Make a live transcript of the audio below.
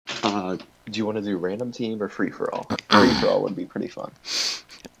Do you want to do random team or free for all? Free for all would be pretty fun.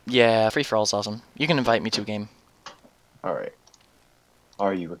 Yeah, free for all's awesome. You can invite me to a game. All right.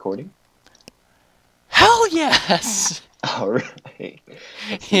 Are you recording? Hell yes! All right.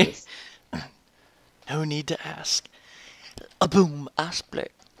 Let's do this. No need to ask. A boom, I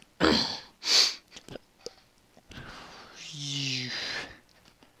split.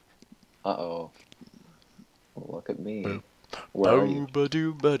 Uh-oh. Look at me. Where are you?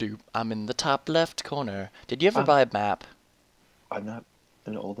 Ba-doo. I'm in the top left corner. Did you ever I'm- buy a map? I'm not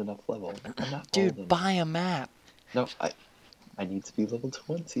an old enough level. I'm not Dude, old enough. buy a map. No, I need to be level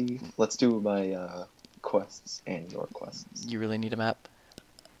 20. Let's do my quests and your quests. You really need a map.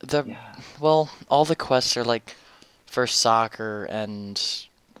 Yeah. Well, all the quests are like for soccer and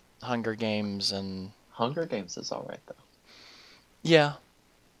Hunger Games and Hunger Games is alright though. yeah.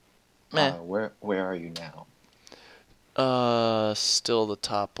 Meh. Where are you now? Still the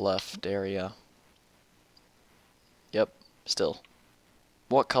top left area. Yep, still.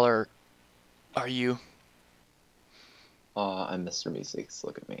 What color are you? I'm Mr. Mitosisss.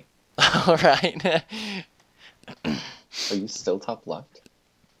 Look at me. Alright. Are you still top left?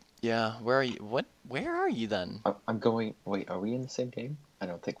 Yeah, where are you? Where are you then? I'm going. Wait, are we in the same game? I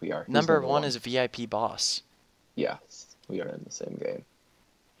don't think we are. Who's Number one is VIP boss. Yes, we are in the same game.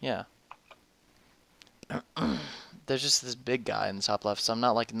 Yeah. There's just this big guy in the top left, so I'm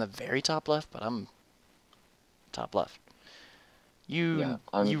not like in the very top left, but I'm top left. Yeah,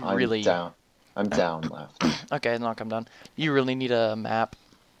 I'm really down. I'm down left. Okay, then I'll come down. You really need a map.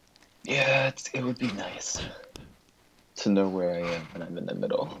 Yeah, it would be nice to know where I am when I'm in the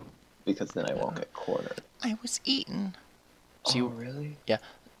middle, because then I won't get cornered. I was eaten. So So you, really? yeah.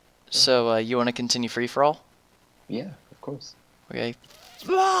 So you want to continue free for all? Yeah, of course. Okay.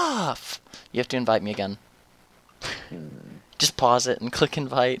 Off. You have to invite me again. Hmm. Just pause it and click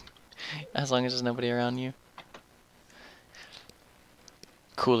invite, as long as there's nobody around you.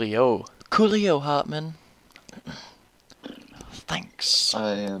 Coolio, Hartman. Thanks.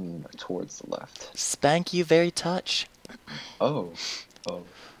 I am towards the left. Spank you very touch. Oh.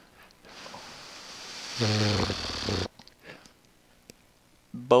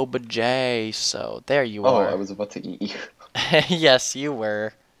 Boba J. So there you Oh, are. I was about to eat you. Yes, you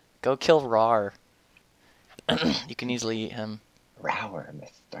were. Go kill Rar. You can easily eat him. Rower,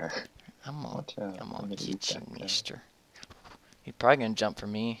 mister. I'm Watch out. gonna I'm gonna get eat you, that guy. mister. He's probably gonna jump for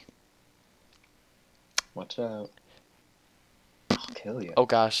me. Watch out. I'll kill you. Oh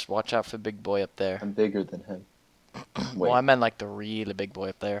gosh, watch out for the big boy up there. I'm bigger than him. Wait. Well, I meant like the really big boy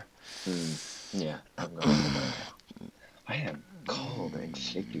up there. Yeah, I'm going to die. I am cold and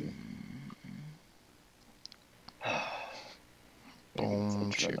shaky.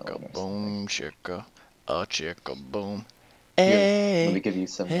 Boom chicka, boom chicka, a chicka boom. Here, Hey, let me give you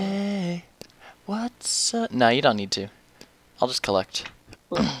some. hey, what's up? No, you don't need to. I'll just collect.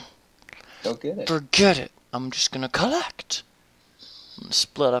 Go get it. Forget it. I'm just gonna collect. I'm gonna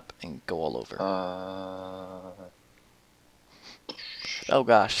split up and go all over. Oh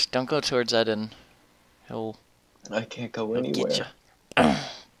gosh, don't go towards Eden. He'll I can't go get anywhere. you.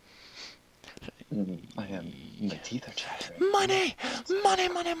 I am. My teeth are chattering. Money!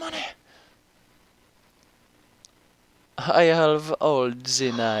 I have all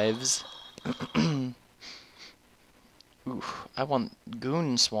the knives. Ooh, I want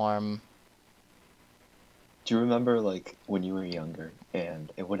Goon Swarm. Do you remember, like, when you were younger,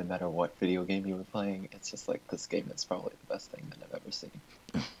 and it wouldn't matter what video game you were playing, it's just like, this game is probably the best thing that I've ever seen.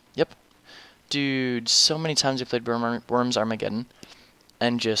 Yep. Dude, so many times we played Worms Armageddon,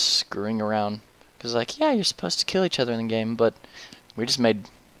 and just screwing around. Because, like, yeah, you're supposed to kill each other in the game, but we just made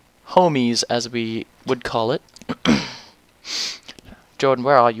homies, as we would call it. Jordan,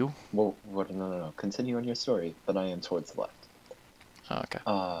 where are you? Well, no. Continue on your story, but I am towards the left. Oh, okay.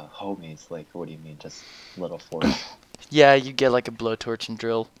 Homies, like, what do you mean? Just little forts? Yeah, you get, like, a blowtorch and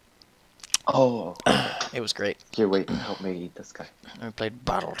drill. Oh, okay. It was great. Here, wait, help me eat this guy. And we played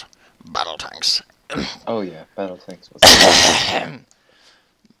battle tanks. Oh yeah, battle tanks was.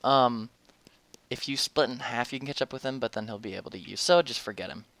 If you split in half, you can catch up with him, but then he'll be able to use. So just forget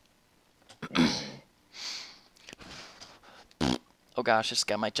him. Oh gosh, this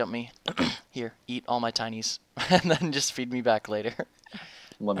guy might jump me. Here, eat all my tinies, and then just feed me back later.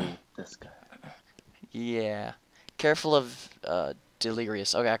 Let me eat this guy. Yeah. Careful of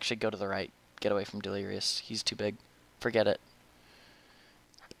Delirious. Okay, actually go to the right. Get away from Delirious. He's too big. Forget it.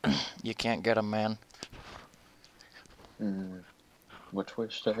 You can't get him, man. Which way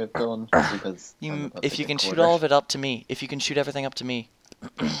should I have gone? Because if you can shoot all of it up to me. If you can shoot everything up to me.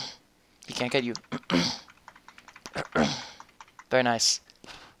 He can't get you. Very nice.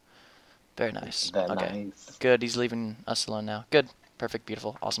 Very nice. That Okay. nice. Good. He's leaving us alone now. Good. Perfect.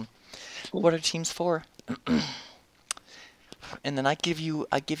 Beautiful. Awesome. Cool. What are teams for? And then I give you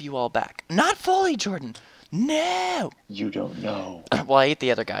all back. Not fully, Jordan. No. You don't know. Well, I ate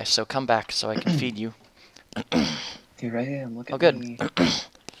the other guy, so come back so I can feed you. Here I am. Look Oh, at good. me.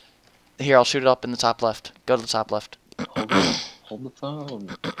 Here, I'll shoot it up in the top left. Go to the top left. Hold the phone.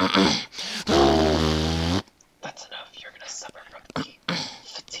 That's enough. You're gonna suffer from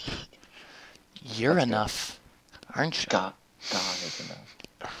fatigue. You're Let's go. enough, aren't you? God is enough.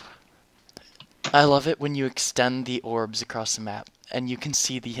 I love it when you extend the orbs across the map, and you can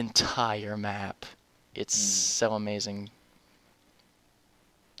see the entire map. It's so amazing.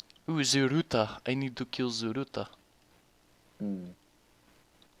 Ooh, Zuruta. I need to kill Zuruta.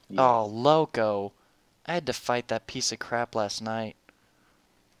 Yes. Oh, Loco. I had to fight that piece of crap last night.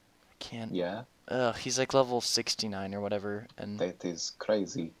 I can't. Yeah? Ugh, he's like level 69 or whatever, and That is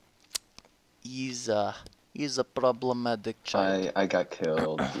crazy. he's a problematic child. I got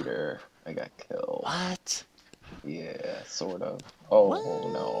killed, Peter. I got killed. What? Yeah, sort of. Oh What?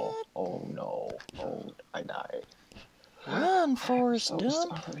 no. Oh no. Oh, I died. Run, Forrest So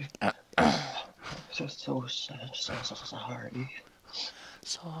Gump. sorry. Just so sorry.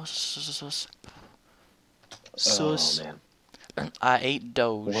 Sus. Oh man. I ate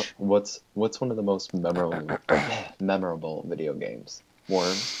Doge. What's one of the most memorable video games?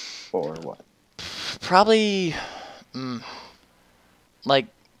 Worms or what? Probably, like,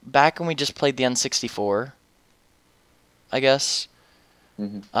 back when we just played the N64, I guess.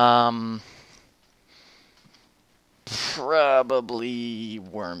 Probably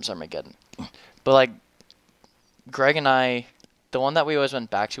Worms Armageddon. But, like, Greg and I, the one that we always went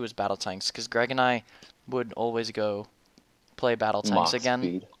back to was Battle Tanks, because Greg and I would always go play Battle Tanks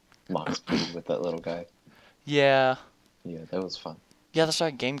again. Mock speed with that little guy. Yeah. Yeah, that was fun. Yeah, that's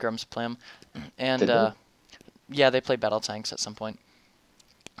right. Game Grumps play them. And, Did they? yeah, they played Battle Tanks at some point.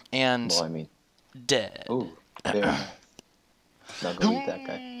 And Well, I mean, dead. ooh, very nice. Now go eat that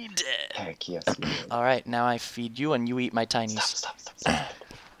guy. Dead. Heck yes, you did. All right, now I feed you and you eat my tinies. Stop.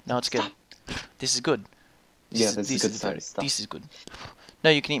 No, it's good. This is good. Yeah, this is good stuff. Stop. This is good. No,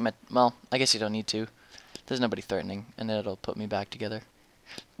 you can eat my... Well, I guess you don't need to. There's nobody threatening, and it'll put me back together.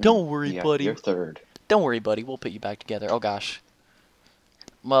 Don't worry, Yeah, buddy. you're third. Don't worry, buddy. We'll put you back together. Oh, gosh.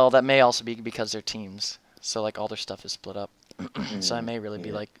 Well, that may also be because they're teams. So, like, all their stuff is split up. So I may really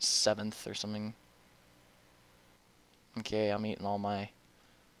be, like, 7th or something. Okay, I'm eating all my...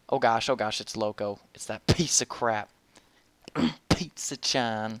 Oh, gosh, it's Loco. It's that piece of crap.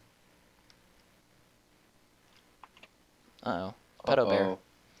 Pizza-chan. Uh-oh. Pedo bear.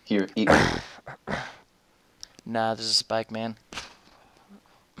 Here, eat. Nah, this is Spike, man.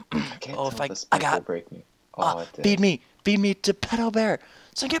 I can't Oh, tell if if the spike I got... will break me. Oh, it did. Feed me! Feed me to Pedo Bear!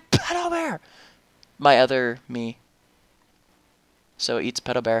 So get Pedo Bear! My other me. So it eats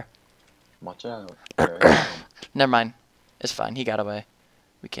Pedo Bear. Watch out. There I am. Never mind. It's fine. He got away.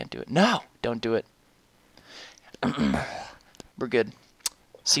 We can't do it. No! Don't do it. We're good.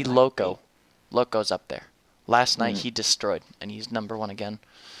 See, Loco. Loco's up there. Last night he destroyed, and he's number 1 again.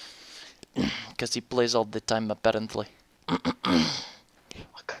 Because he plays all the time, apparently.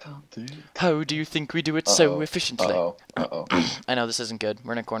 How do you think we do it so efficiently? Uh-oh. I know this isn't good.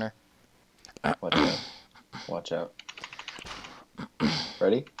 We're in a corner. Watch out.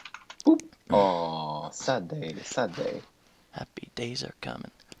 Ready? Boop. Aw, sad day. Happy days are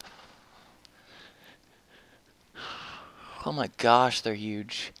coming. Oh my gosh, they're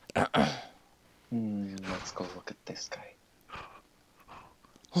huge. Let's go look at this guy.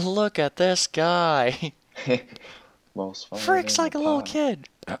 Look at this guy. Most fun Freaks in like the a little pod. kid.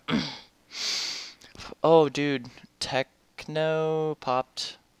 Oh, dude. Techno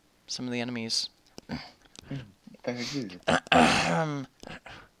popped some of the enemies. Very good. Are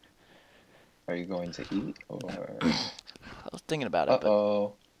you going to eat or? I was thinking about it,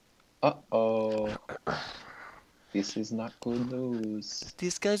 Uh-oh. This is not good news.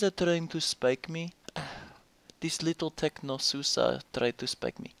 these guys are trying to spike me. This little Techno Susa tried to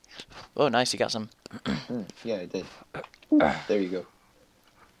spike me. Oh, nice. You got some. Yeah, I did. There you go.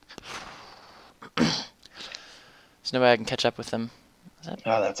 There's no way I can catch up with them.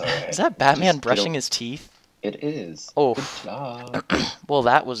 Oh, that's alright. Is that Batman Just brushing his teeth? It is. Oh. Good job. Well,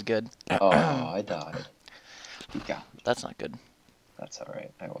 that was good. Oh, I died. You got me. That's not good. That's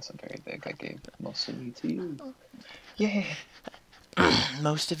alright. I wasn't very big. I gave most of me to you. Yeah.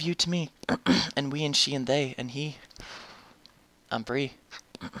 Most of you to me. And we and she and they and he. I'm free.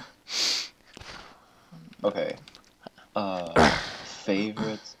 Okay.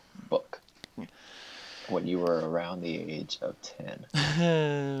 Favorite book when you were around the age of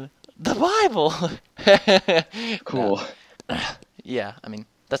 10? The Bible. No. Cool. Yeah, I mean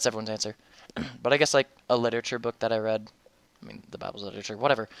that's everyone's answer. But I guess like a literature book that I read. I mean the Bible's literature,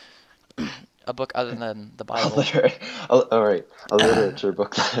 whatever. A book other than the Bible. All right, a literature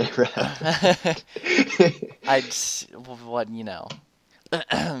book that I read. What you know.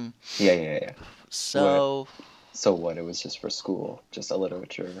 Yeah. Where? So, So what? It was just for school, just a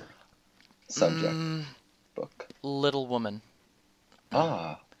literature subject book. Little Woman.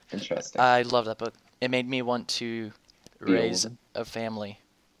 Ah, interesting. I love that book. It made me want to Be a raise woman. a family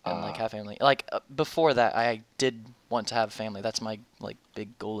and like Ah, have family. Like before that, I did want to have a family. That's my like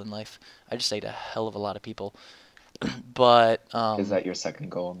big goal in life. I just ate a hell of a lot of people, but is that your second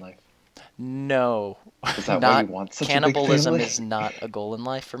goal in life? no, Is that why you not want such a big cannibalism family? is not a goal in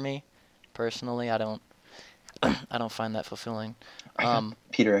life for me. Personally, I don't I don't find that fulfilling.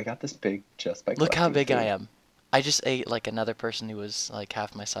 Peter, I got this big just by Look how collecting big I food. am. I just ate like another person who was like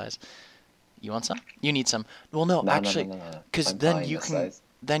half my size. You want some? You need some. Well, no, No, no, no, actually, no, no. because I'm fine this size.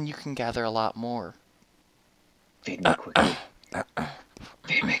 then you can gather a lot more. Feed me quickly.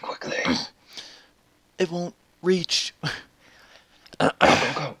 Feed me quickly. It won't reach.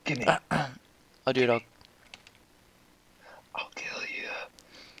 Go, give me. Oh, dude, I'll kill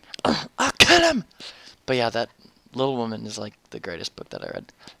you. I'll kill him. But yeah, that Little Woman is like the greatest book that I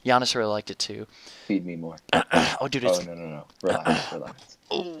read. Giannis really liked it too. Feed me more. Oh, dude, Oh, it's no. Relax.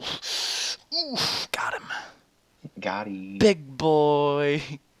 ooh, got him, Got it. big boy.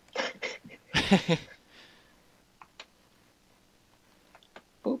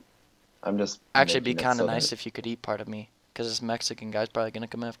 Boop. I'm just Actually, it'd be making it kind of so nice that, if you could eat part of me, because this Mexican guy's probably gonna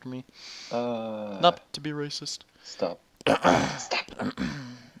come after me. uh, Not to be racist. stop. Stop.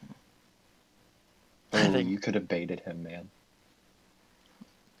 I Oh, think. you could have baited him, man.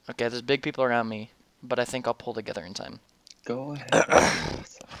 Okay, there's big people around me, but I think I'll pull together in time. Go ahead.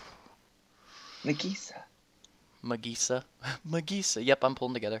 Nagisa. Magisa. Magisa. Yep, I'm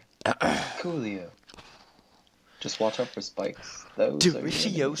pulling together. Coolio. Just watch out for spikes. Those are your enemies.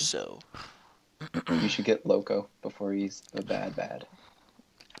 Delicioso. You should get Loco before he's a bad.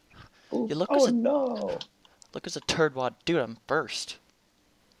 Ooh. Yeah, Oh no! Look, as a turd wad. Dude, I'm first.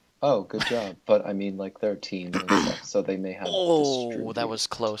 Oh, good job. But I mean, like, they're teams and stuff, so they may have Oh, distribute. that was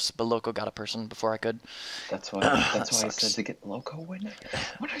close. But Loco got a person before I could. That's why I sucks. said to get Loco when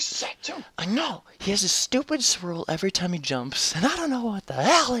I said to. I know. He has a stupid swirl every time he jumps, and I don't know what the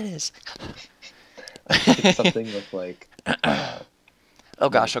hell it is. I think it's something with like. Oh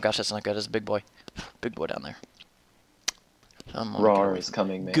gosh, that's not good. It's a big boy. Big boy down there. Rar is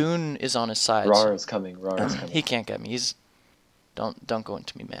coming, man. Goon is on his side. Rar is coming. He can't get me. He's don't go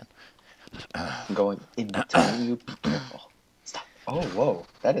into me, man. I'm going in between you. Be careful. Stop. Oh, whoa.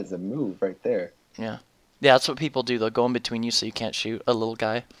 That is a move right there. Yeah. Yeah, that's what people do. They'll go in between you so you can't shoot a little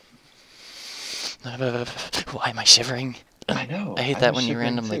guy. Why am I shivering? I know. I hate that when you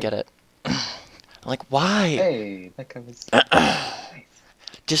randomly get it. I'm like, why? Hey, that guy was nice.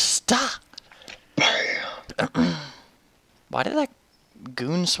 Just stop. Bam. Why did that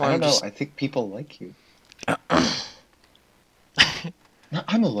goon I swarm don't know. just... I think people like you. No,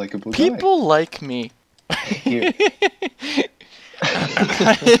 I'm a likable guy. People like me. Here.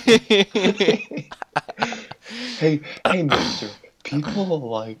 hey, mister. People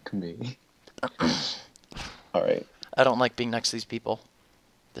like me. Alright. I don't like being next to these people.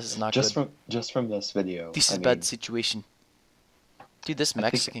 This is not good. Just from this video. This is a bad situation. Dude, this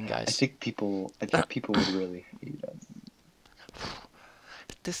Mexican guy's... I think people would really hate us.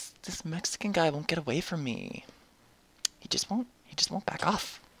 This Mexican guy won't get away from me. He just won't back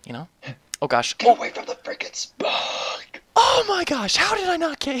off, you know? Oh gosh. Get away from the freaking spike! Oh my gosh, how did I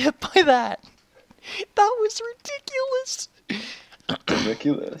not get hit by that? That was ridiculous.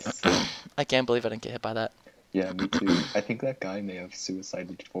 Ridiculous. I can't believe I didn't get hit by that. Yeah, me too. I think that guy may have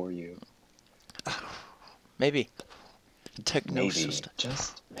suicided for you. Maybe. Maybe. Technosis.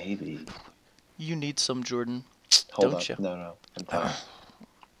 Just maybe. You need some, Jordan. Hold Don't up. you? No. I'm fine.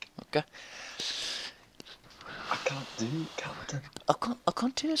 Okay. I can't do Captain. I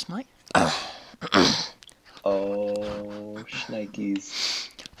can't do this, mate. Oh, shnikes.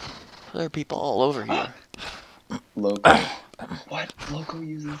 There are people all over here. Loco. What? Loco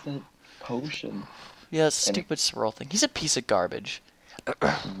uses that potion. Yeah, stupid swirl thing. He's a piece of garbage.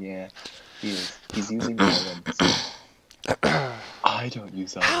 Yeah, he is. He's using islands. I don't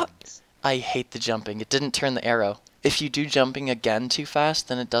use islands. I hate the jumping. It didn't turn the arrow. If you do jumping again too fast,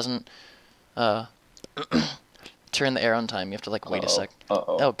 then it doesn't turn the arrow in time. You have to like wait a sec.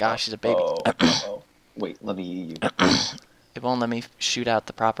 Oh gosh, he's a baby. Wait, let me eat you. It won't let me shoot out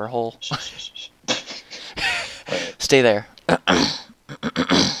the proper hole. Shh. Stay there.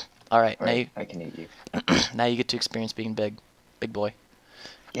 All right, Alright, I can eat you. now you get to experience being big, big boy.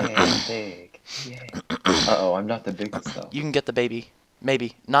 Yay, I'm big. Yay. Uh-oh, I'm not the biggest, though. You can get the baby.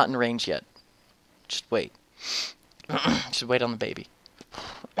 Maybe. Not in range yet. Just wait. Just wait on the baby.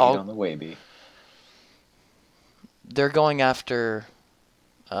 Bait on the wavy. They're going after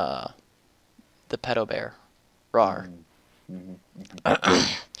the pedo bear. Rar.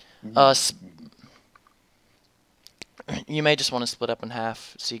 You may just want to split up in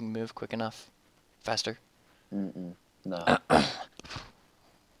half so you can move quick enough. Faster. No.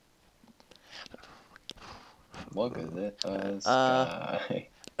 Look at it, sky.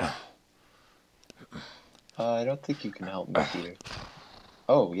 I don't think you can help me, Peter.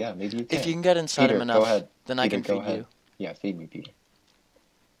 Oh, yeah, maybe you can. If you can get inside Peter, him enough, go ahead. then Peter, I can go feed ahead. you. Yeah, feed me, Peter.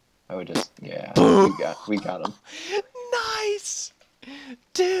 I would just, yeah, Boom. we got him. Nice!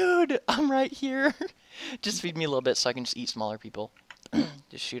 Dude, I'm right here. Just feed me a little bit so I can just eat smaller people.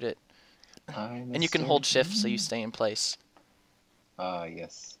 Just shoot it. And you can hold shift so you stay in place.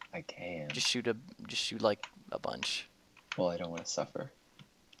 Yes, I can. Just shoot like a bunch. Well, I don't want to suffer.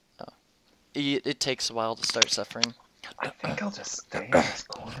 Oh. It takes a while to start suffering. I think I'll just stay in this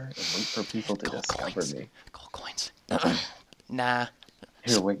corner and wait for people to discover coins. me. Gold coins. Nah.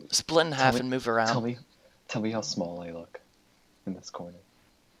 Here, wait. Split in half and move around. Tell me how small I look in this corner.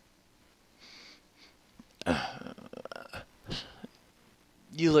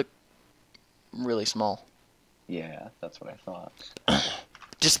 You look really small. Yeah, that's what I thought.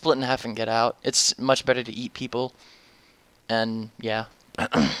 Just split in half and get out. It's much better to eat people. And yeah.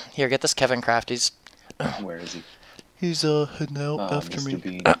 Here, get this Kevin Crafties. Where is he? He's heading out after Mr. me.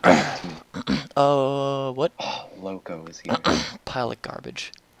 Bean, give it to me. What? Oh, Loco is here. Pile of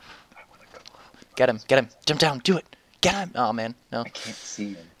garbage. I wanna go. Get him, jump down, do it. Get him. Oh man, no. I can't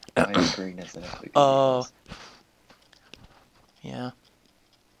see him. My screen isn't up. Oh. Yeah.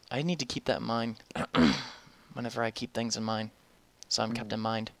 I need to keep that in mind. Whenever I keep things in mind. So I'm kept in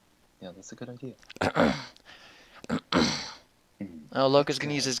mind. Yeah, that's a good idea. Oh, Loco's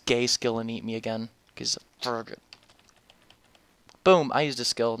gonna use his gay skill and eat me again. Cause boom! I used a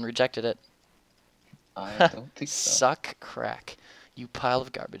skill and rejected it. I don't think so. Suck crack, you pile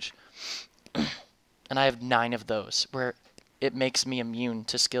of garbage. And I have 9 of those, where it makes me immune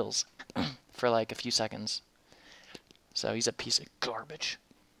to skills for like a few seconds. So he's a piece of garbage.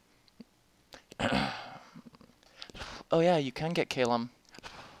 Oh yeah, you can get Calum.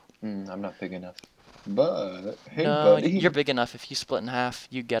 I'm not big enough. But, hey No, buddy. you're big enough. If you split in half,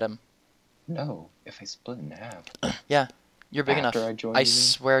 you get him. No, if I split in half. Yeah, you're big After enough. I join, I you mean?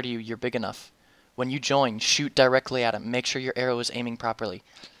 swear to you, you're big enough. When you join, shoot directly at him. Make sure your arrow is aiming properly.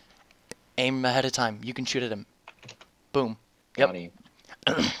 Aim ahead of time. You can shoot at him. Boom. Yep.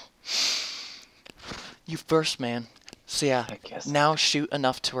 You first, man. So yeah, now shoot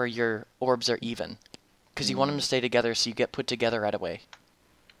enough to where your orbs are even. Because you want them to stay together so you get put together right away.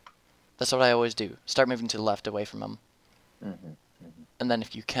 That's what I always do. Start moving to the left away from them. And then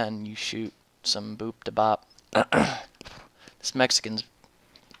if you can, you shoot some boop da bop. This Mexican's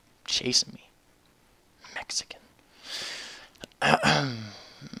chasing me. Mexican.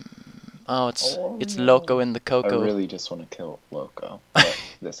 Oh, it's Loco in the Coco. I really just want to kill Loco, but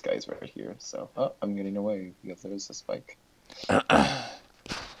this guy's right here, so I'm getting away because there's a spike.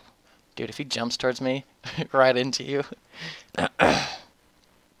 Dude, if he jumps towards me, right into you.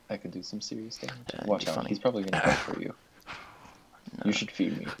 I could do some serious damage. Watch out, he's probably gonna go for you. No. You should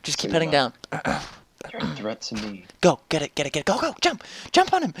feed me. Just keep heading down. You're a threat to me. Go, get it, go, jump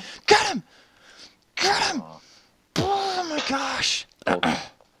on him, get him. Oh my gosh.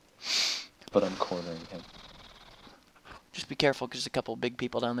 But I'm cornering him. Just be careful, because there's a couple big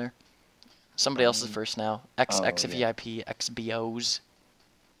people down there. Somebody else is first now. XVIP, XBOs.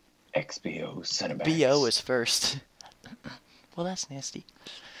 XBO, Cinemax. BO is first. Well, that's nasty.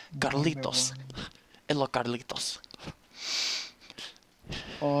 Carlitos. Hello, Carlitos.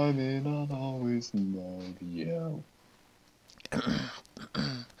 I may not always know you.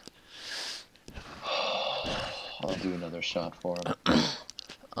 I'll do another shot for him.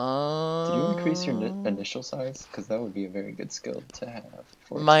 Did you increase your initial size? Because that would be a very good skill to have.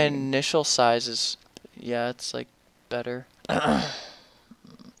 My initial size is, yeah, it's like better. Can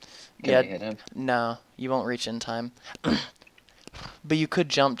I hit him? No, you won't reach in time. But you could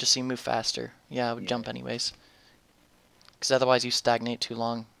jump just so you move faster. Yeah, I would jump anyways. Because otherwise you stagnate too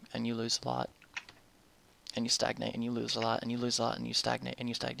long and you lose a lot. And you stagnate and you lose a lot and you lose a lot and you stagnate and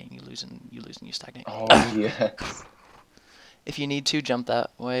you stagnate and you lose and you lose and you stagnate. Oh, yes. If you need to, jump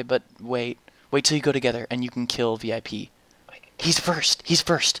that way, but wait. Wait till you go together and you can kill VIP. He's first.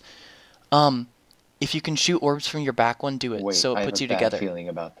 If you can shoot orbs from your back one, do it. Wait, So it I have puts a you bad together. feeling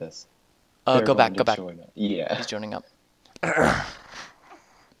about this. They're Go going back, go to back. join up. Yeah. He's joining up.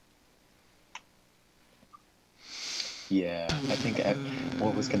 Yeah, I think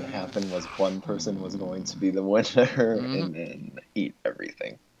what was going to happen was one person was going to be the winner and then eat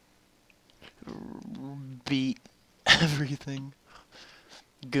everything. Beat everything.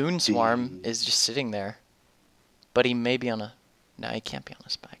 Goon Swarm is just sitting there. But he may be on a... No, he can't be on a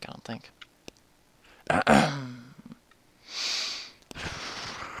spike, I don't think.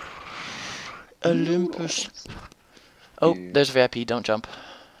 Olympus. Oh, Dude. there's VIP. Don't jump.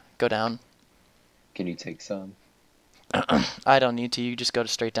 Go down. Can you take some? I don't need to. You just go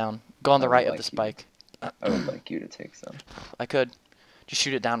straight down. Go on the right of the spike. I would like you to take some. I could. Just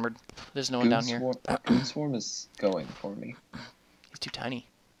shoot it downward. There's no one down here. Goon Swarm is going for me. He's too tiny.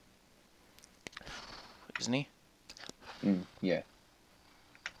 Isn't he? Yeah.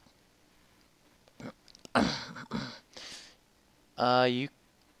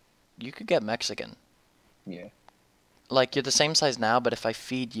 You could get Mexican. Yeah. Like, you're the same size now, but if I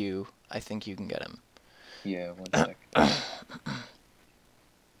feed you, I think you can get him. Yeah, 1 sec.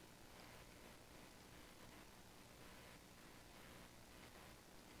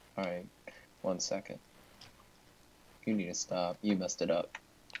 Alright, 1 second. You need to stop. You messed it up.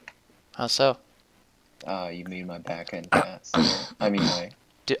 How so? You made my back end fast. I mean,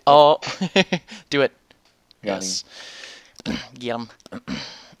 Oh! Do it. Got Yes. Get him.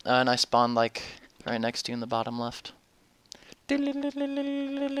 And I spawned, like, right next to you in the bottom left.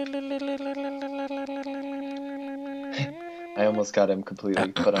 I almost got him completely,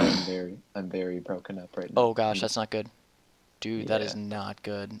 but I'm very broken up right now. Oh gosh, that's not good. Dude, that is not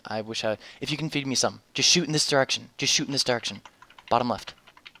good. I wish if you can feed me some. Just shoot in this direction. Just shoot in this direction. Bottom left.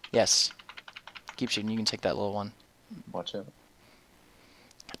 Yes. Keep shooting. You can take that little one. Watch out.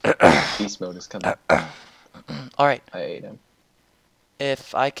 Beast mode is coming. Alright. I ate him.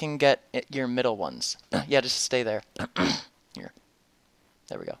 If I can get your middle ones. Yeah, just stay there. Here.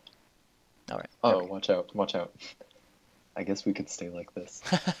 There we go. Alright. Oh, watch out. Watch out. I guess we could stay like this.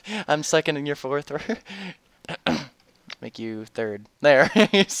 I'm second and you're fourth. Make you third. There.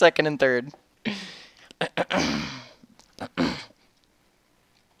 You're second and third.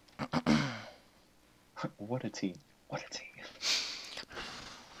 What a team. What a team.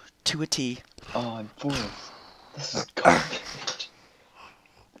 To a T. Oh, I'm fourth. This is garbage.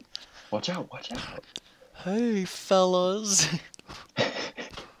 Watch out, watch out. Hey, fellas.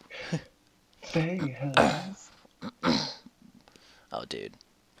 Fellas. Oh, dude.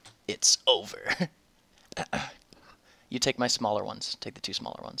 It's over. You take my smaller ones. Take the 2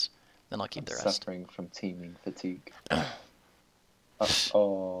 smaller ones. Then I'll keep the rest. Suffering from teaming fatigue.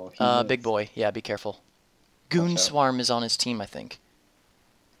 Oh, big boy. Yeah, be careful. Goon Swarm is on his team, I think.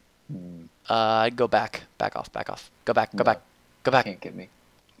 I'd go back. Back off, back off. Go back, go back. Go back. Can't get me.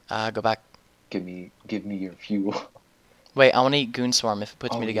 Go back. Give me your fuel. Wait, I want to eat Goon Swarm if it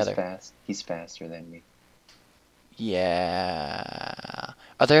puts me together. He's fast. He's faster than me. Yeah.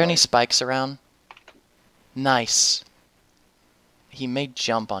 Are there any spikes around? Nice. He may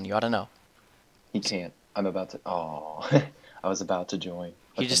jump on you. I don't know. He can't. I'm about to... Oh. I was about to join.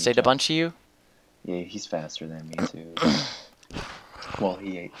 He just ate a bunch of you? Yeah, he's faster than me, too. Well,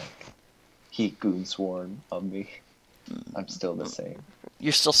 he ate, he Goon Swarm on me. I'm still the same.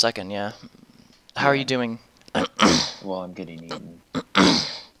 You're still second, yeah. How are you doing? Well, I'm getting eaten.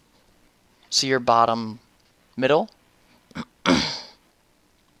 So you're bottom middle?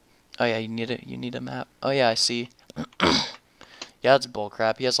 Oh yeah, you need a map. Oh yeah, I see. Yeah, it's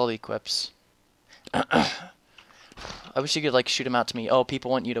bullcrap. He has all the equips. I wish you could like shoot him out to me. Oh,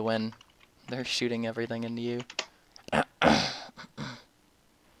 people want you to win. They're shooting everything into you.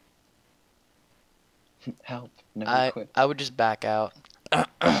 Help. Never quit. I would just back out.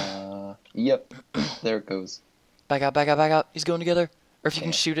 Yep. There it goes. Back out, back out, back out. He's going together. Or if you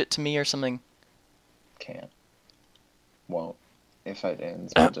can Can't. shoot it to me or something. Can't. Won't. If it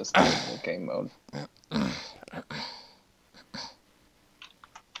ends, we'll just do game mode.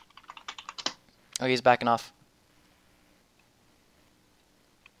 Oh, he's backing off.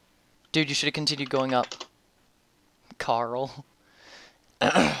 Dude, you should have continued going up. Carl.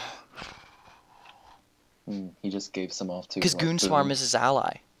 He just gave some off too. Because Goon Swarm is his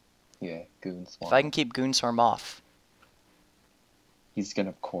ally. Yeah, Goon Swarm. If I can keep Goon Swarm off. He's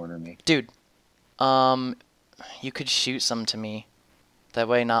gonna corner me. Dude, you could shoot some to me. That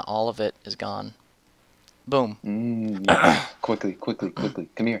way not all of it is gone. Boom. Yeah. Quickly.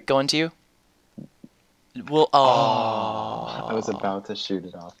 Come here. Going to you? Well, oh. I was about to shoot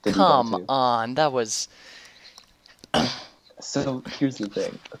it off. Come on, that was... So, here's the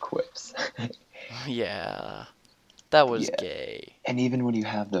thing. Equips. Yeah. That was Yeah. gay. And even when you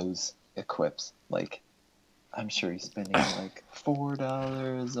have those equips, like, I'm sure he's spending like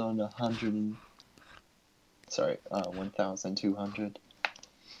 $4 on 1,200.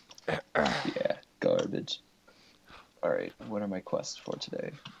 Yeah, garbage. Alright, what are my quests for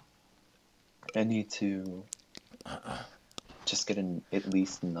today? I need to just get at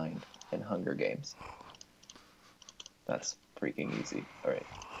least 9 in Hunger Games. That's freaking easy. Alright.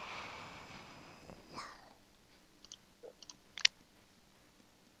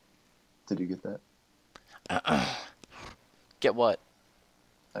 Did you get that? Get what?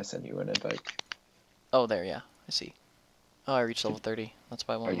 I sent you an invite. Oh, there, yeah. I see. Oh, I reached level 30. That's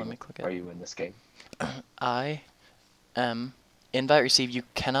why it won't let me click it. Are you in this game? I am. Invite received. You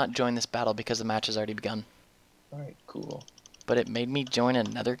cannot join this battle because the match has already begun. Alright, cool. But it made me join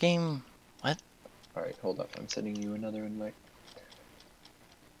another game? What? Alright, hold up. I'm sending you another invite.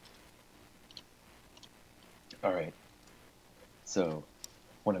 Alright. So,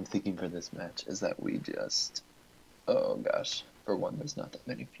 what I'm thinking for this match is that we just... Oh gosh. For one, there's not that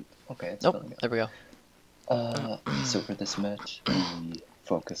many people. Okay, it's Nope. filling up. There we go. So for this match, we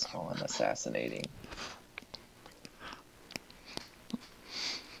focus on assassinating.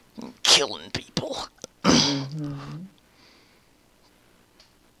 Killing people.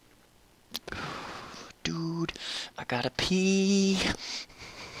 Dude, I gotta pee.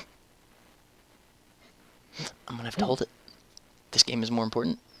 I'm gonna have to hold it. This game is more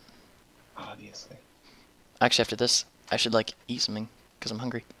important. Obviously. Actually, after this, I should, like, eat something, because I'm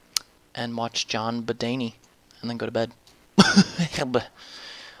hungry. And watch John Bedaney, and then go to bed.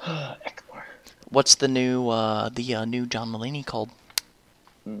 What's the new, new John Mulaney called?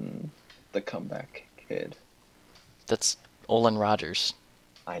 The Comeback Kid. That's Olin Rogers.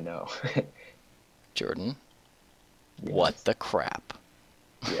 I know. Jordan. Yes. What the crap?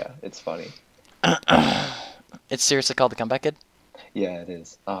 Yeah, it's funny. It's seriously called The Comeback Kid? Yeah, it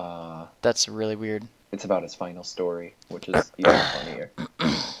is. That's really weird. It's about his final story, which is even funnier.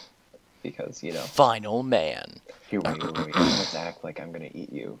 Because, you know... Final man. Here, wait. Let's act like I'm gonna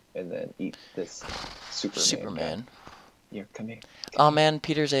eat you, and then eat this Superman. Guy. Here, come here. Oh man,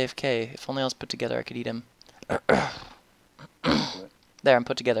 Peter's AFK. If only I was put together, I could eat him. There, I'm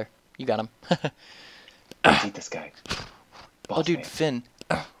put together. You got him. Let's eat this guy. Oh, dude, Finn.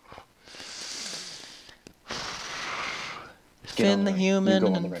 Finn the human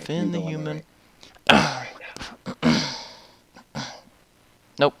and Finn the human.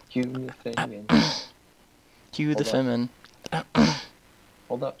 Nope. Hugh the Finn. Hugh the Finn.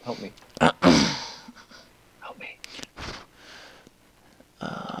 Hold up, help me. Help me.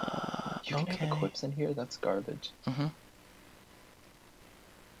 You can have equips in here? That's garbage.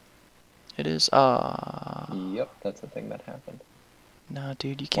 It is, Yep, that's a thing that happened. Nah,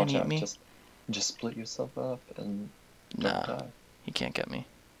 dude, you can't eat me. Just split yourself up and nah, die. You can't get me.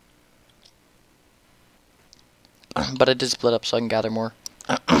 But I did split up so I can gather more.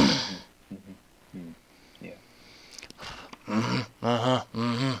 Yeah.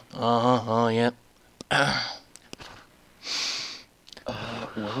 Yep.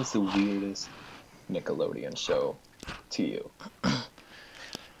 What was the weirdest Nickelodeon show to you?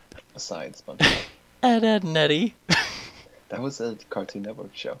 Besides SpongeBob. Ed, Edd n Eddy. That was a Cartoon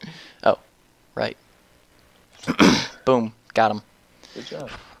Network show. Oh, right. Boom, got him. Good job.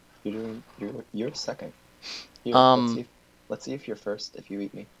 You're second. Here, let's see if you're first if you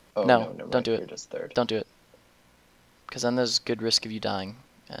eat me. Oh no, no, don't do it. You're just third. Don't do it. Because then there's good risk of you dying,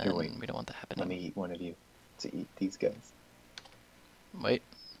 and Here, wait. we don't want that happening. Let me eat one of you to eat these guys. Wait.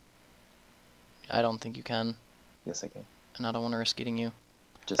 I don't think you can. Yes, I can. And I don't want to risk eating you.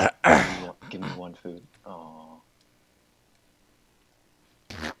 Just give me one food. Aww.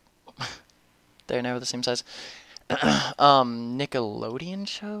 They're never the same size. Nickelodeon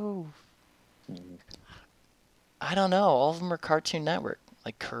show? I don't know. All of them are Cartoon Network.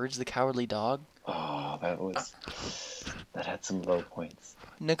 Like Courage the Cowardly Dog. Oh, that had some low points.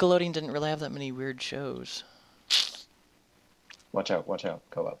 Nickelodeon didn't really have that many weird shows. Watch out,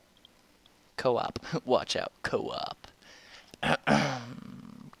 co-op. Co-op. Watch out, co-op.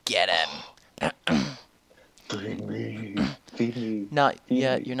 Get him. Feed me. Feed me. Not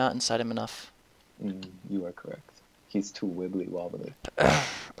yet, me. you're not inside him enough. You are correct. He's too wibbly wobbly.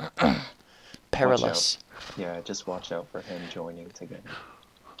 Perilous. Yeah, just watch out for him joining together.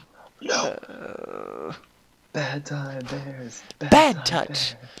 No! Bad time, bears. Bad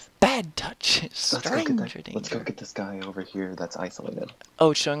touch. Bears. Bad touch. Stranger danger. Let's go get this guy over here that's isolated.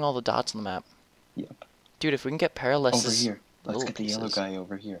 Oh, it's showing all the dots on the map. Yep. Dude, if we can get Perilous... Over here. Let's get the yellow guy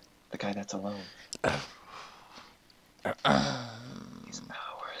over here. The guy that's alone. He's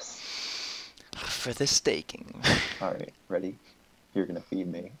ours. for the staking. Alright, ready? You're gonna feed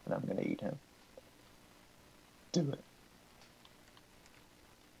me, and I'm gonna eat him. Do it.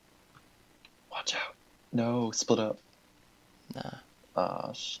 Watch out. No, split up. Nah.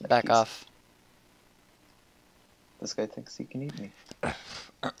 Ah, Back off. This guy thinks he can eat me.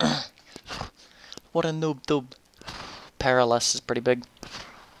 What a noob doob. Perilous is pretty big.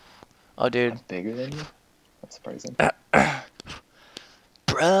 Oh, dude. I'm bigger than you? That's surprising.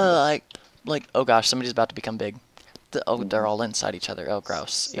 Bruh, like, oh gosh, somebody's about to become big. They're all inside each other. Oh,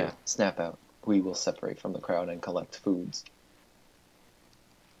 gross. Ew. Snap out. We will separate from the crowd and collect foods.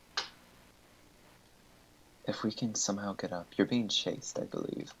 If we can somehow get up, you're being chased, I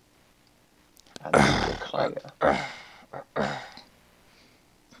believe.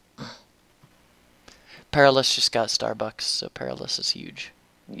 Perilous just got Starbucks, so Perilous is huge.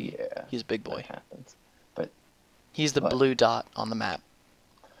 Yeah. He's a big boy. That happens. But he's the blue dot on the map.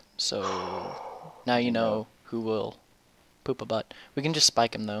 So now you know who will poop a butt. We can just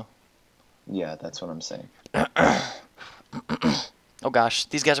spike him though. Yeah, that's what I'm saying. Oh gosh,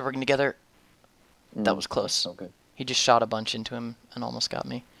 these guys are working together. That was close. So good. He just shot a bunch into him and almost got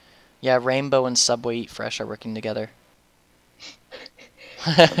me. Yeah, Rainbow and Subway Eat Fresh are working together.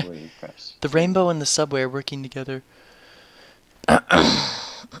 Subway Eat Fresh. The Rainbow and the Subway are working together.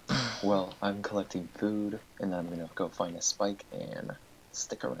 Well, I'm collecting food, and I'm gonna go find a spike and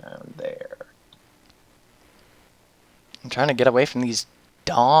stick around there. I'm trying to get away from these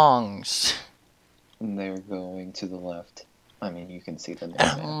dongs. And they're going to the left. I mean, you can see them.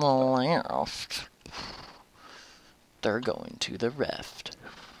 On the left. They're going to the left.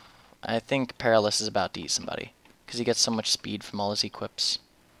 I think Perilous is about to eat somebody. Because he gets so much speed from all his equips.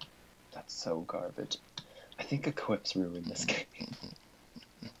 That's so garbage. I think equips ruin this game.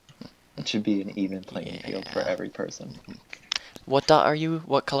 It should be an even playing field for every person. What dot are you?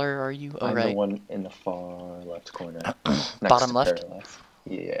 What color are you? Oh, I'm right. the one in the far left corner. Bottom left? Perilous.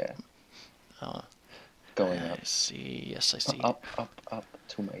 Yeah. Oh. Going up. I see. Yes, I see. Up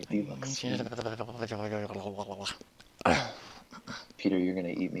to my deluxe speed. Peter, you're gonna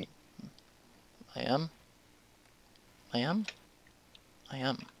eat me. I am. I am. I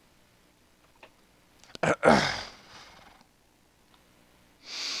am.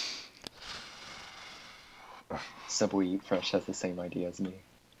 Subway Eat Fresh has the same idea as me.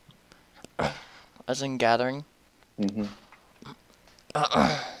 As in gathering? Mm-hmm.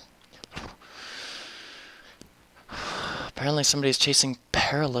 Apparently somebody's chasing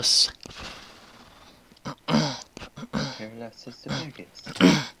Perilous. Perilous is the biggest.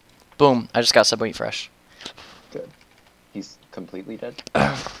 Boom, I just got Subway Eat Fresh. Good. He's completely dead?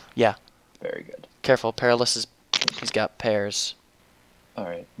 Yeah. Very good. Careful, Perilous is... He's got pears.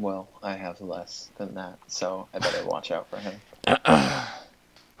 Alright, well, I have less than that, so I better watch out for him.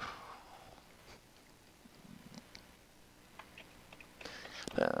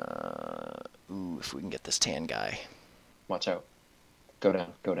 Ooh, if we can get this tan guy. Watch out. Go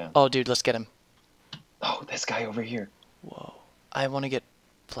down, go down. Oh, dude, let's get him. Oh, this guy over here. Whoa. I want to get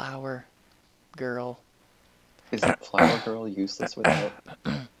Flower Girl. Is Flower Girl useless without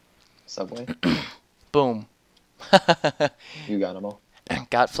Subway? Boom. You got them all?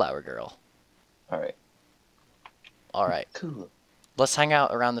 Got Flower Girl. Alright. Alright. Cool. Let's hang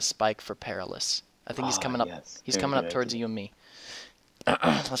out around the spike for Perilous. I think he's coming up. Yes. He's coming up towards you and me.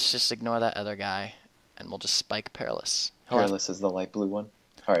 Let's just ignore that other guy, and we'll just spike Perilous. Perilous is the light blue one.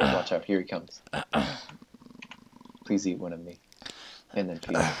 Alright, watch out. Here he comes. Please eat one of me. And then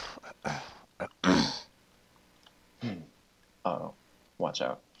feed me. Oh, watch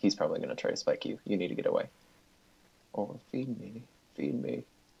out. He's probably going to try to spike you. You need to get away. Or feed me. Feed me.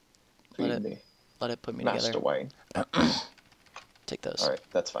 Feed me. Let it put me Mashed together. away. Take those. Alright,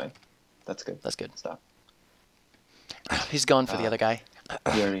 that's fine. That's good. That's good. Stop. He's going for the other guy.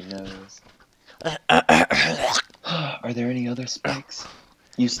 He already knows. Are there any other spikes?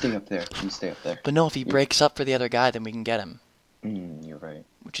 You stay up there. You stay up there. But no, if he breaks up for the other guy, then we can get him. You're right.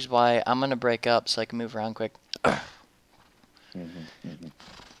 Which is why I'm going to break up so I can move around quick. And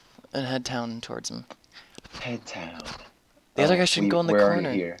head down towards him. Head down. The other guy shouldn't go in the we're corner.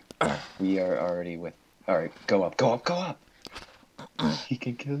 Already here. We are already with... Alright, go up, go up, go up! He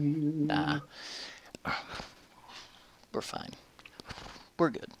can kill you. Nah. We're fine. We're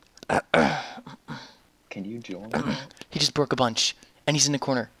good. Can you join? He just broke a bunch. And he's in the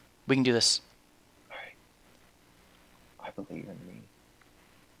corner. We can do this. Alright. I believe in me.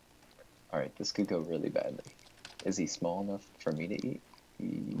 Alright, this could go really badly. Is he small enough for me to eat?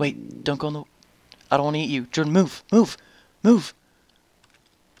 Wait, don't go in the... I don't want to eat you. Jordan, move! Move! Move!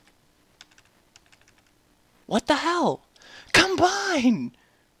 What the hell? Combine!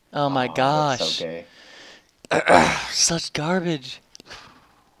 Oh my That's so gosh. gay. Such garbage.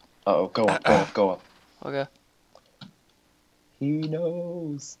 Uh-oh, go up, go up, go up. Okay. He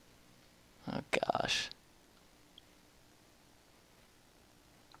knows. Oh gosh.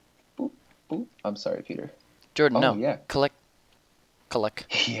 Boop, boop. I'm sorry, Peter. Jordan, Oh, no. yeah. Collect.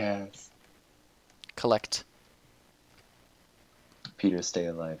 Yes. Collect. Peter, stay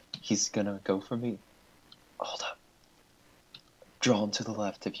alive. He's gonna go for me. Hold up. Draw him to the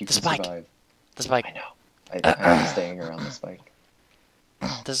left if you The can spike. survive. The spike. I know. I'm staying around the spike.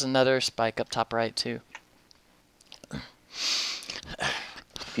 There's another spike up top right too.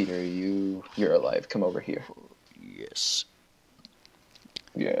 Peter, you're alive. Come over here. Yes.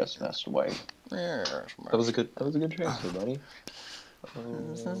 Yes, Master White. Yes. That was a good transfer, buddy.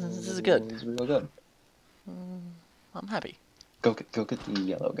 This is good. It was real good. I'm happy. Go get the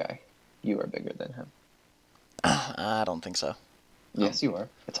yellow guy. You are bigger than him. I don't think so. Yes, you are.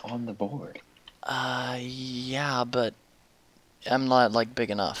 It's on the board. Yeah, but I'm not like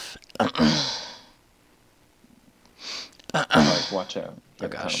big enough. Alright, watch out. Here Oh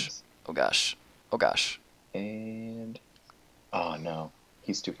it gosh. comes. Oh gosh. Oh gosh. And oh no,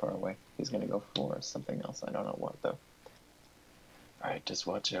 he's too far away. He's gonna go for something else. I don't know what though. Alright, just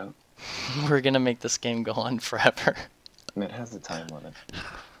watch out. We're gonna make this game go on forever. It has a time limit.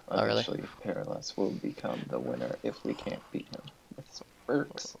 Oh, really? Eventually, Perilous will become the winner if we can't beat him. This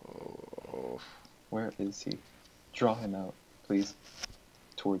works. Where is he? Draw him out, please.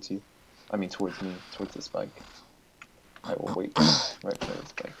 Towards you. I mean, towards me. Towards the spike. I will wait right for the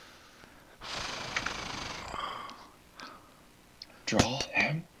spike. Draw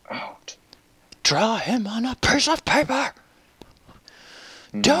him out. Draw him on a piece of paper.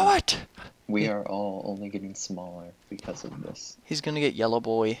 Do it. We are all only getting smaller because of this. He's gonna get yellow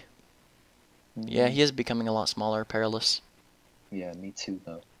boy. Yeah, he is becoming a lot smaller, Perilous. Yeah, me too,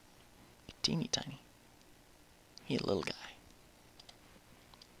 though. Teeny tiny. He's a little guy.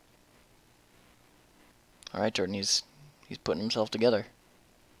 Alright, Jordan, he's putting himself together.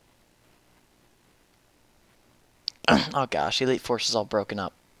 Oh gosh, Elite Force is all broken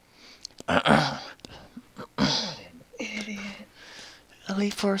up. What an idiot.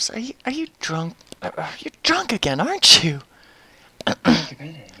 Elite Force, are you drunk? You're drunk again, aren't you? You're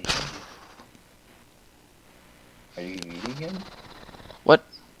an idiot. Are you eating him? What?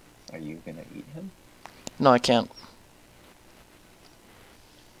 Are you gonna eat him? No, I can't.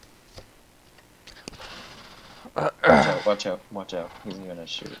 Watch out, watch out, watch out. He's gonna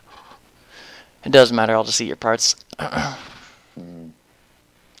shoot. It doesn't matter, I'll just eat your parts.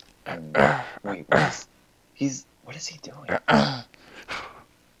 Wait, what is he doing?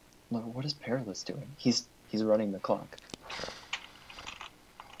 Look, what is Perilous doing? He's running the clock.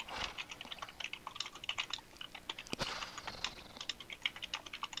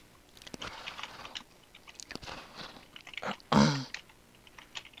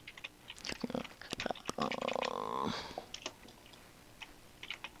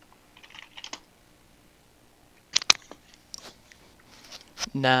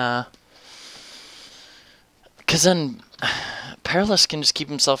 Nah. Because then Perilous can just keep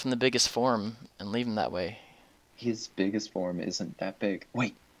himself in the biggest form and leave him that way. His biggest form isn't that big.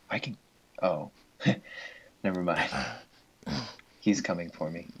 Wait, I can... Oh. Never mind. He's coming for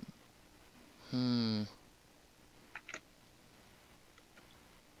me.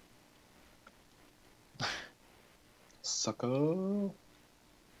 Sucker.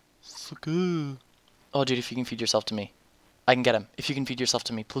 Sucker. Oh, dude, if you can feed yourself to me. I can get him. If you can feed yourself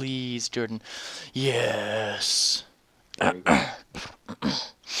to me, please, Jordan. Yes. There you go.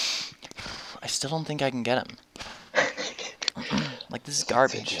 I still don't think I can get him. Like, this is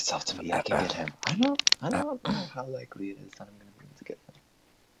garbage. Feed yourself to me, I can get him. I don't know how likely it is that I'm gonna be able to get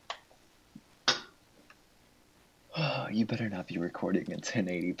him. You better not be recording in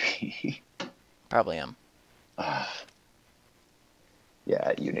 1080p. Probably am.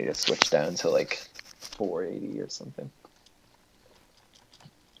 Yeah, you need to switch down to like 480 or something.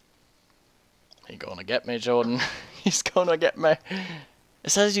 He's gonna get me, Jordan. He's gonna get me. It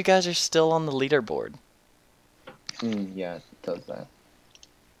says you guys are still on the leaderboard. Yeah, it does that.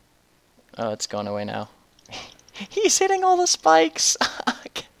 Oh, it's gone away now. He's hitting all the spikes.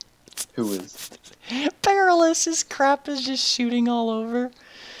 Who is? Perilous. His crap is just shooting all over.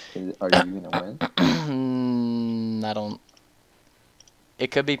 Are you gonna win? I don't. It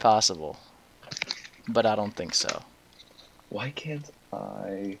could be possible, but I don't think so. Why can't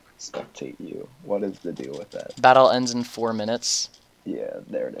I spectate you? What is the deal with that? Battle ends in 4 minutes. Yeah,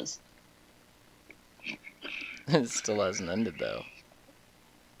 there it is. It still hasn't ended though.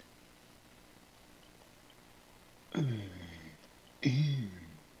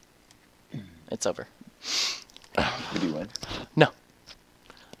 it's over. Did you win? No.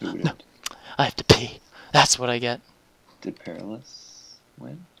 Who No. did? I have to pee. That's what I get. Did Perilous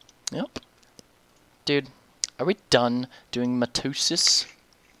win? Yep. Dude, are we done doing Mitosisss?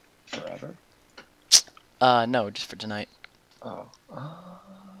 Forever? No, just for tonight. Oh.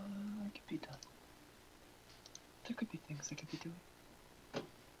 It could be done. There could be things I could be doing.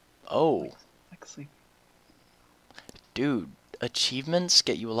 Oh. Like sleep. Dude, achievements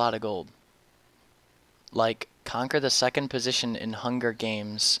get you a lot of gold. Like, conquer the second position in Hunger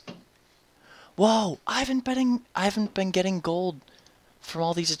Games. Whoa, I haven't been getting gold from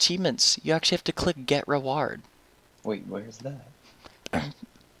all these achievements. You actually have to click get reward. Wait, where's that?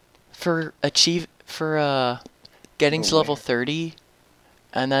 For getting But to level where? 30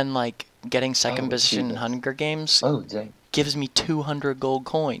 and then like getting second position in achievements. Hunger Games Oh, dang. gives me 200 gold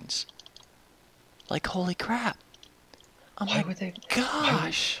coins. Like, holy crap. Oh Why my would they?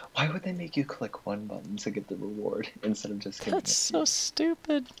 gosh. Why would they make you click one button to get the reward instead of just giving That's it to so you?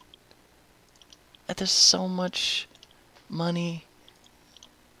 stupid. And there's so much money.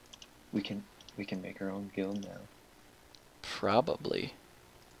 We can make our own guild now. Probably.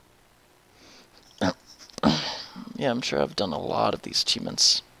 Yeah, I'm sure I've done a lot of these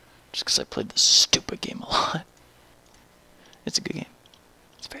achievements just because I played this stupid game a lot. It's a good game.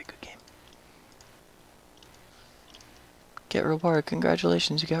 It's a very good game. Get reward,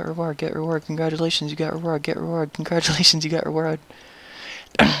 congratulations, you got reward. Get reward, congratulations, you got reward. Get reward, congratulations, you got reward.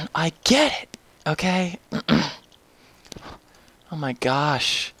 I get it, okay? Oh my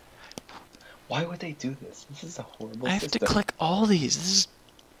gosh. Why would they do this? This is a horrible I have system. to click all these. This is a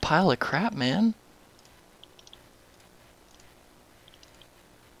pile of crap, man.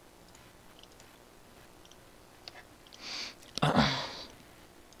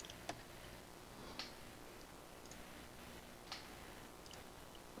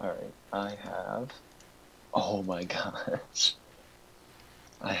 Alright, I have... Oh my gosh.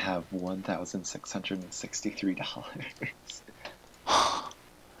 I have $1,663.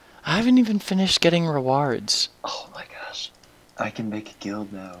 I haven't even finished getting rewards. Oh my gosh. I can make a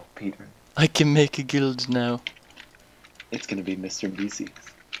guild now, Peter. I can make a guild now. It's gonna be Mr. Mitosisss.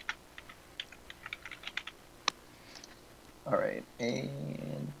 Alright,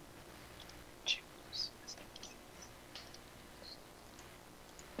 and... choose Mr.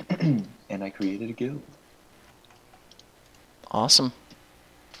 And I created a guild. Awesome.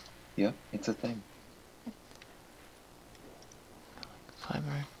 Yep, it's a thing.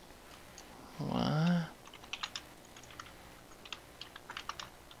 Fiber. What?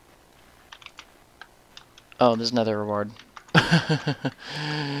 Oh, there's another reward. I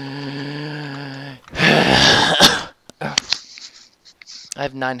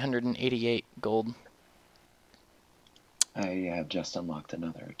have 988 gold. I have just unlocked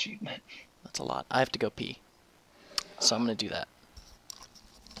another achievement. That's a lot. I have to go pee. So I'm gonna do that.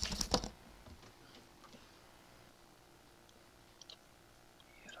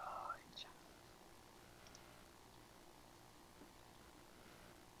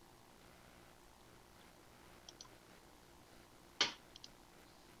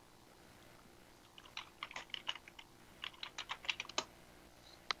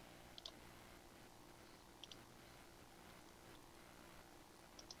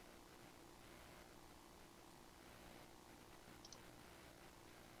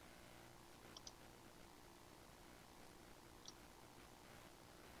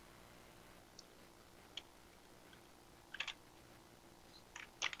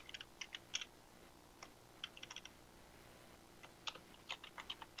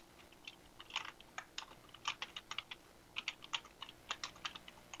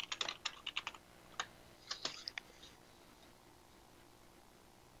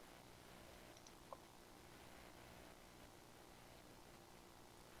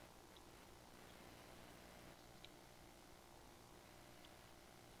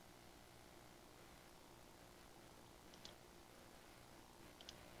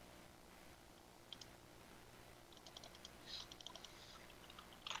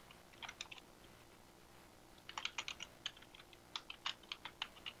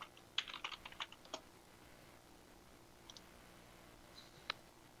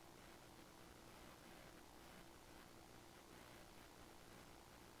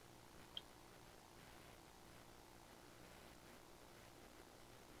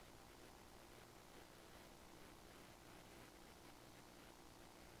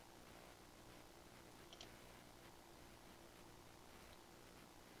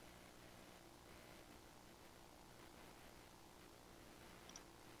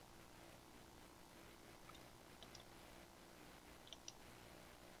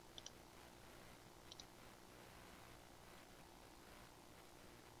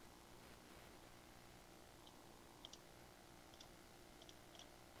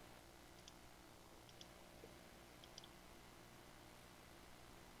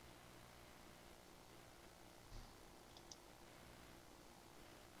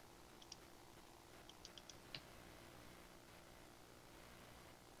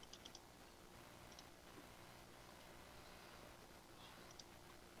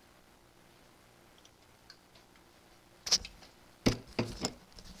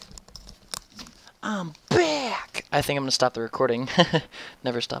 I'm back! I think I'm gonna stop the recording.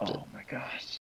 Never stopped it. Oh my gosh.